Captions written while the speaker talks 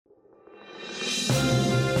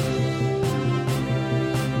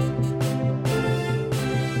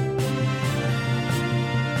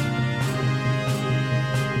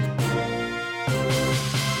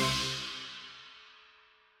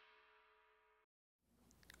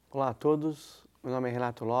Olá a todos, meu nome é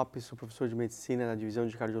Renato Lopes, sou professor de medicina na divisão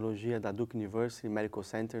de cardiologia da Duke University Medical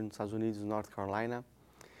Center nos Estados Unidos, North Carolina.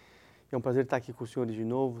 É um prazer estar aqui com os senhores de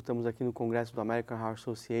novo. Estamos aqui no Congresso do American Heart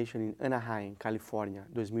Association em Anaheim, Califórnia,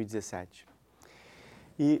 2017.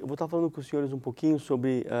 E eu vou estar falando com os senhores um pouquinho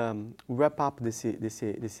sobre o wrap-up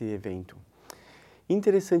desse evento.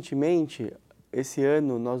 Interessantemente, esse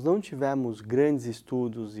ano nós não tivemos grandes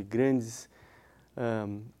estudos e grandes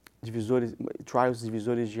trials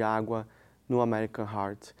divisores de água no American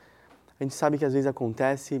Heart. A gente sabe que às vezes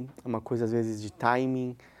acontece, é uma coisa às vezes de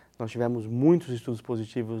timing. Nós tivemos muitos estudos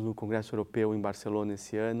positivos no Congresso Europeu em Barcelona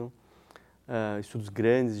esse ano, estudos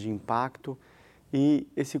grandes de impacto, e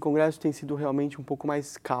esse congresso tem sido realmente um pouco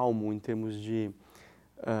mais calmo em termos de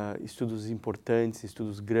estudos importantes,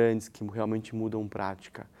 estudos grandes que realmente mudam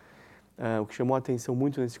prática. O que chamou a atenção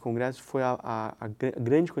muito nesse congresso foi a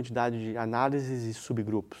grande quantidade de análises e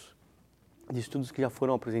subgrupos de estudos que já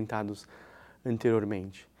foram apresentados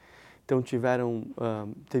anteriormente. Então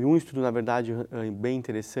teve um estudo, na verdade, bem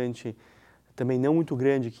interessante, também não muito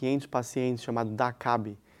grande, 500 pacientes, chamado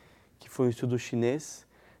DACAB, que foi um estudo chinês,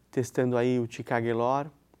 testando aí o ticagrelor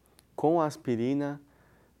com aspirina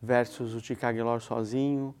versus o ticagrelor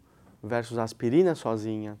sozinho versus a aspirina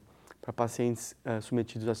sozinha para pacientes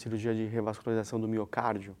submetidos à cirurgia de revascularização do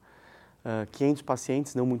miocárdio. 500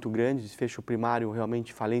 pacientes, não muito grandes, desfecho primário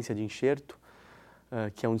realmente falência de enxerto,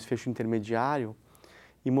 que é um desfecho intermediário,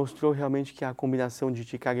 e mostrou realmente que a combinação de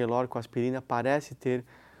ticagrelor com aspirina parece ter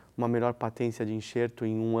uma melhor patência de enxerto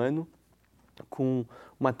em 1 ano, com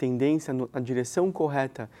uma tendência na direção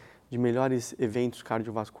correta de melhores eventos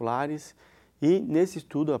cardiovasculares e, nesse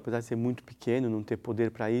estudo, apesar de ser muito pequeno, não ter poder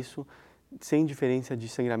para isso, sem diferença de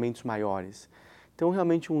sangramentos maiores. Então,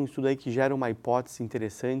 realmente um estudo aí que gera uma hipótese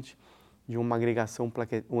interessante de uma agregação,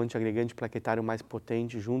 um antiagregante plaquetário mais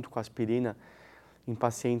potente junto com a aspirina em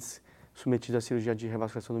pacientes submetidos à cirurgia de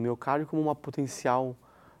revascularização do miocárdio como uma potencial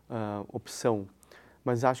opção.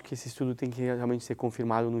 Mas acho que esse estudo tem que realmente ser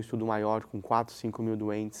confirmado num estudo maior, com 4, 5 mil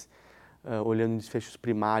doentes, olhando desfechos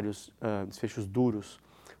primários, desfechos duros,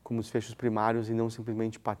 como desfechos primários e não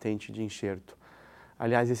simplesmente patente de enxerto.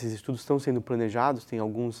 Aliás, esses estudos estão sendo planejados, tem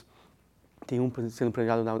um sendo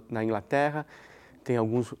planejado na Inglaterra, tem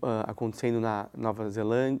alguns acontecendo na Nova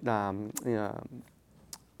Zelândia, na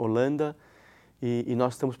Holanda, e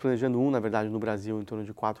nós estamos planejando na verdade, no Brasil, em torno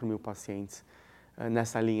de 4 mil pacientes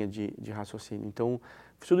nessa linha de raciocínio. Então,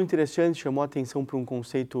 estudo interessante, chamou a atenção para um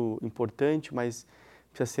conceito importante, mas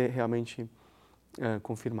precisa ser realmente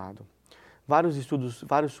confirmado. Vários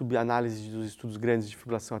subanálises dos estudos grandes de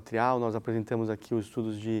fibrilação atrial, nós apresentamos aqui os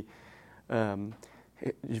estudos de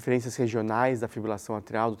diferenças regionais da fibrilação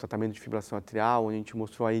atrial, do tratamento de fibrilação atrial, onde a gente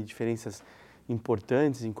mostrou aí diferenças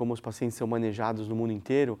importantes em como os pacientes são manejados no mundo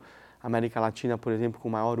inteiro. América Latina, por exemplo, com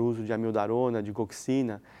maior uso de amiodarona, de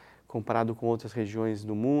goxina, comparado com outras regiões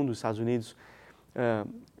do mundo. Estados Unidos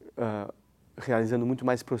realizando muito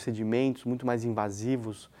mais procedimentos, muito mais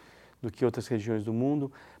invasivos do que outras regiões do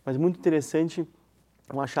mundo. Mas muito interessante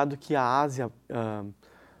um achado que a Ásia,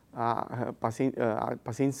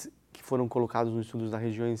 pacientes que foram colocados nos estudos das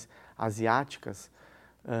regiões asiáticas,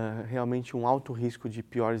 realmente um alto risco de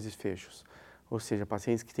piores desfechos. Ou seja,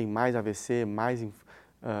 pacientes que têm mais AVC, mais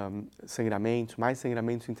mais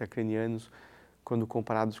sangramentos intracranianos quando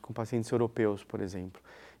comparados com pacientes europeus, por exemplo.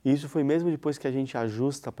 E isso foi mesmo depois que a gente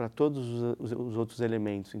ajusta para todos os outros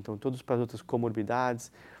elementos. Então, todos para as outras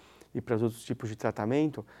comorbidades e para os outros tipos de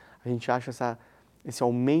tratamento, a gente acha esse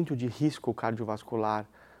aumento de risco cardiovascular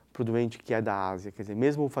para o doente que é da Ásia. Quer dizer,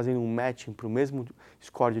 mesmo fazendo um matching para o mesmo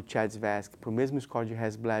score de CHA2-VASc, para o mesmo score de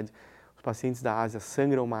HES-Bled, os pacientes da Ásia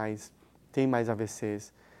sangram mais, têm mais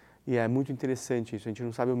AVCs. E é muito interessante isso, a gente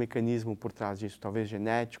não sabe o mecanismo por trás disso, talvez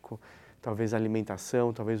genético, talvez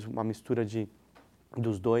alimentação, talvez uma mistura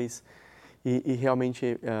dos dois. E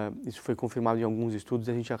realmente isso foi confirmado em alguns estudos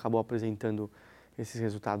e a gente acabou apresentando esses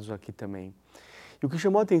resultados aqui também. E o que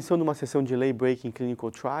chamou a atenção numa sessão de Late Breaking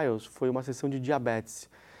Clinical Trials foi uma sessão de diabetes,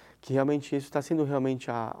 que realmente isso está sendo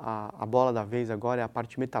realmente a bola da vez agora, é a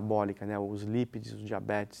parte metabólica, né? Os lípides, os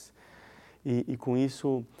diabetes. E com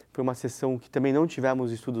isso foi uma sessão que também não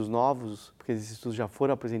tivemos estudos novos, porque esses estudos já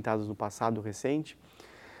foram apresentados no passado recente,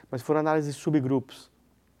 mas foram análises de subgrupos.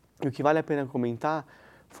 E o que vale a pena comentar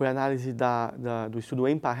foi a análise do estudo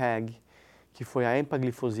EMPA-REG, que foi a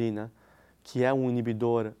empaglifosina, que é um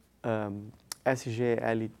inibidor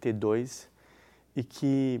SGLT2 e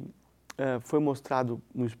que foi mostrado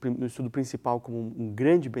no estudo principal como um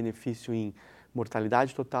grande benefício em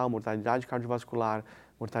mortalidade total, mortalidade cardiovascular,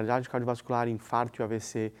 infarto e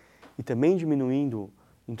AVC, e também diminuindo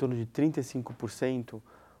em torno de 35%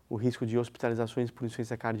 o risco de hospitalizações por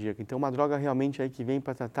insuficiência cardíaca. Então, uma droga realmente aí que vem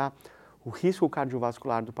para tratar o risco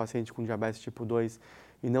cardiovascular do paciente com diabetes tipo 2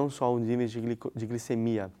 e não só os níveis de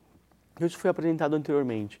glicemia. Isso foi apresentado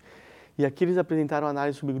anteriormente. E aqui eles apresentaram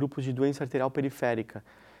análise sobre grupos de doença arterial periférica,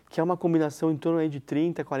 que é uma combinação em torno aí de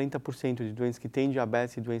 30% a 40% de doentes que têm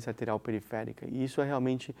diabetes e doença arterial periférica. E isso é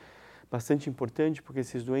realmente bastante importante porque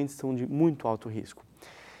esses doentes são de muito alto risco.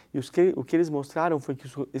 E o que eles mostraram foi que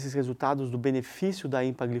esses resultados do benefício da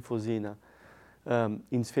empaglifosina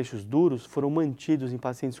em desfechos duros foram mantidos em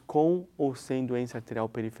pacientes com ou sem doença arterial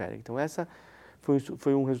periférica. Então, essa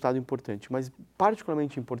foi um resultado importante. Mas,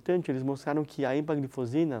 particularmente importante, eles mostraram que a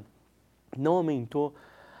empaglifosina não aumentou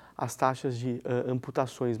as taxas de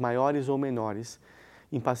amputações maiores ou menores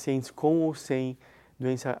em pacientes com ou sem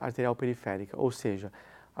doença arterial periférica. Ou seja,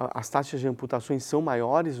 as taxas de amputações são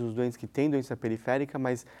maiores nos doentes que têm doença periférica,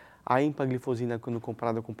 mas a empaglifosina, quando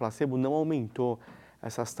comparada com placebo, não aumentou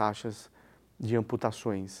essas taxas de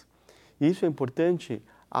amputações. Isso é importante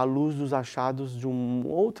à luz dos achados de uma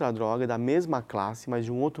outra droga da mesma classe, mas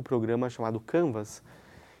de um outro programa chamado CANVAS,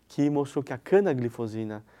 que mostrou que a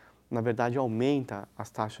canaglifosina, na verdade, aumenta as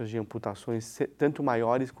taxas de amputações tanto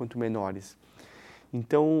maiores quanto menores.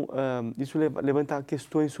 Então, isso levanta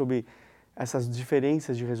questões sobre essas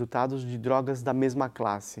diferenças de resultados de drogas da mesma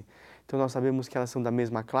classe. Então, nós sabemos que elas são da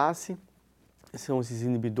mesma classe, são esses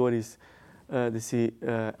inibidores desse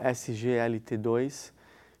SGLT2,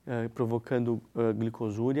 provocando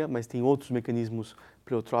glicosúria, mas tem outros mecanismos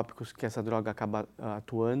pleotrópicos que essa droga acaba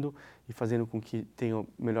atuando e fazendo com que tenham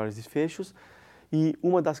melhores desfechos. E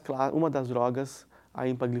uma das drogas, a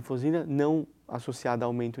empaglifosina, não associada a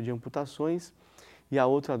aumento de amputações, e a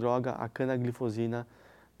outra droga, a canaglifosina,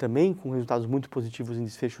 também com resultados muito positivos em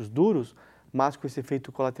desfechos duros, mas com esse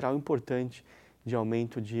efeito colateral importante de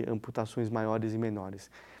aumento de amputações maiores e menores.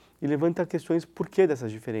 E levanta questões por que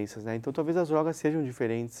dessas diferenças, né? Então, talvez as drogas sejam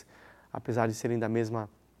diferentes, apesar de serem da mesma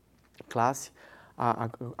classe.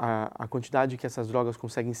 A quantidade que essas drogas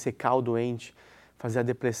conseguem secar o doente, fazer a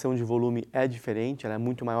depressão de volume é diferente, ela é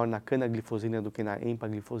muito maior na canaglifosina do que na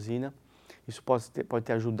empaglifosina. Isso pode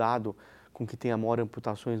ter ajudado com que tenha maior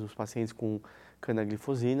amputações nos pacientes com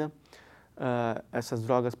canaglifosina. Essas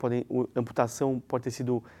drogas amputação pode ter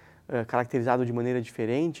sido caracterizado de maneira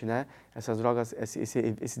diferente, né? Essas drogas,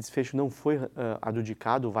 esse desfecho não foi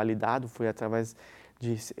adjudicado, validado, foi através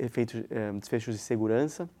de desfechos de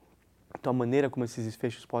segurança. Então, a maneira como esses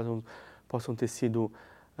desfechos possam ter sido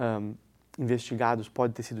investigados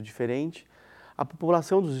pode ter sido diferente. A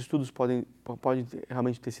população dos estudos pode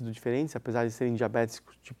realmente ter sido diferente, apesar de serem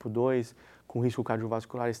diabéticos tipo 2, com risco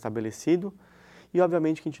cardiovascular estabelecido. E,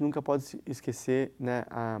 obviamente, que a gente nunca pode esquecer, né,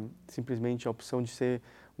 simplesmente a opção de ser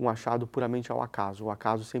um achado puramente ao acaso. O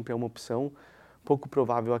acaso sempre é uma opção pouco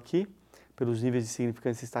provável aqui, pelos níveis de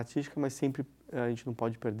significância estatística, mas sempre a gente não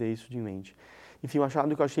pode perder isso de mente. Enfim, um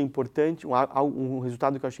achado que eu achei importante, um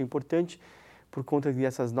resultado que eu achei importante, por conta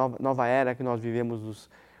dessa nova era que nós vivemos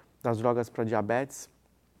das drogas para diabetes,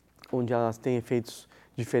 onde elas têm efeitos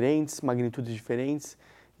diferentes, magnitudes diferentes,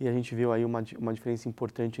 e a gente viu aí uma diferença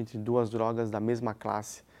importante entre duas drogas da mesma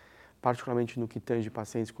classe, particularmente no que tange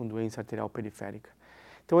pacientes com doença arterial periférica.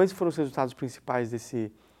 Então, esses foram os resultados principais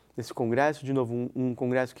desse congresso. De novo, um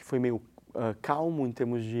congresso que foi meio calmo em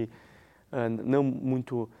termos de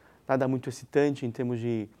nada muito excitante, em termos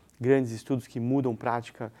de grandes estudos que mudam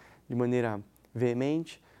prática de maneira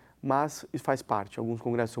veemente, mas isso faz parte. Alguns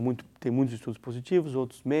congressos têm muitos estudos positivos,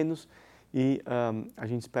 outros menos, e a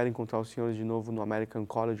gente espera encontrar os senhores de novo no American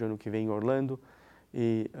College ano que vem em Orlando,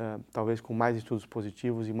 e talvez com mais estudos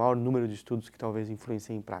positivos e maior número de estudos que talvez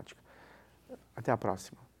influenciem em prática. Até a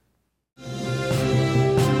próxima.